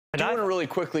I do want to really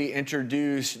quickly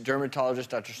introduce dermatologist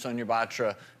Dr. Sonia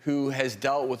Batra, who has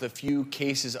dealt with a few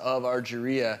cases of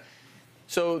Argyria.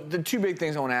 So the two big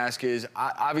things I want to ask is,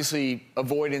 obviously,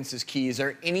 avoidance is key. Is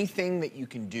there anything that you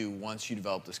can do once you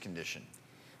develop this condition?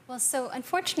 Well, so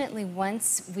unfortunately,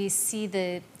 once we see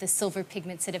the silver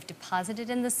pigments that have deposited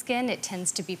in the skin, it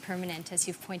tends to be permanent, as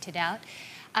you've pointed out.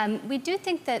 We do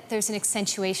think that there's an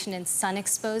accentuation in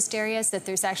sun-exposed areas, that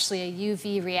there's actually a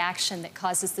UV reaction that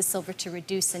causes the silver to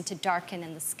reduce and to darken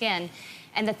in the skin,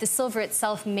 and that the silver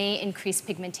itself may increase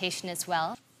pigmentation as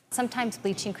well. Sometimes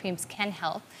bleaching creams can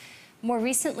help. More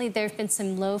recently, there have been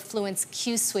some low-fluence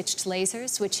Q-switched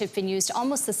lasers, which have been used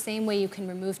almost the same way you can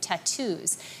remove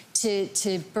tattoos,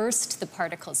 to burst the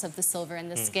particles of the silver in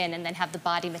the skin and then have the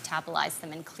body metabolize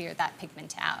them and clear that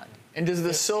pigment out. And does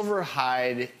the silver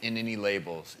hide in any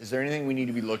labels? Is there anything we need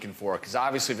to be looking for? Because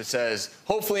obviously if it says,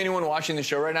 hopefully anyone watching the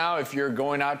show right now, if you're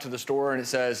going out to the store and it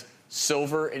says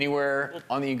silver anywhere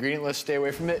on the ingredient list, stay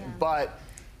away from it. Yeah. But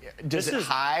does it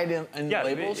hide in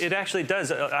labels? It actually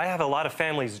does. I have a lot of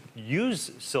families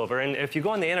use silver, and if you go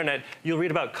on the internet, you'll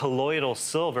read about colloidal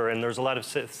silver, and there's a lot of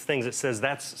things that says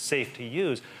that's safe to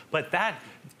use. But that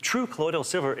true colloidal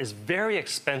silver is very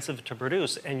expensive to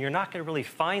produce, and you're not going to really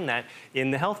find that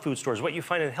in the health food stores. What you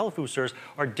find in the health food stores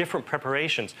are different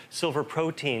preparations, silver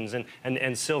proteins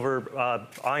and silver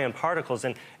ion particles,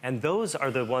 and those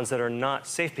are the ones that are not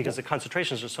safe because the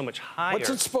concentrations are so much higher. What's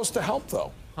it supposed to help,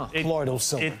 though? Colloidal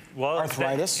silver. Well,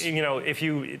 arthritis? You know,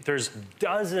 there's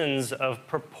dozens of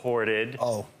purported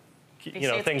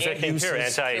things that can cure,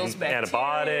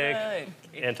 anti-antibiotic,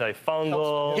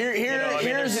 antifungal.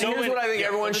 Here's what I think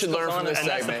everyone should learn from this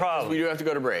segment. That's the problem. We do have to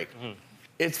go to break.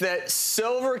 It's that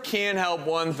silver can help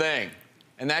one thing,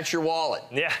 and that's your wallet.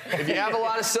 Yeah. If you have a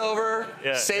lot of silver,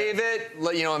 save it,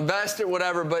 invest it,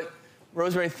 whatever. But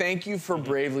Rosemary, thank you for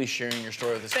bravely sharing your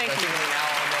story with us. Thank you.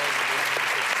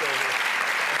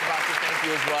 Thank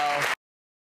you as well.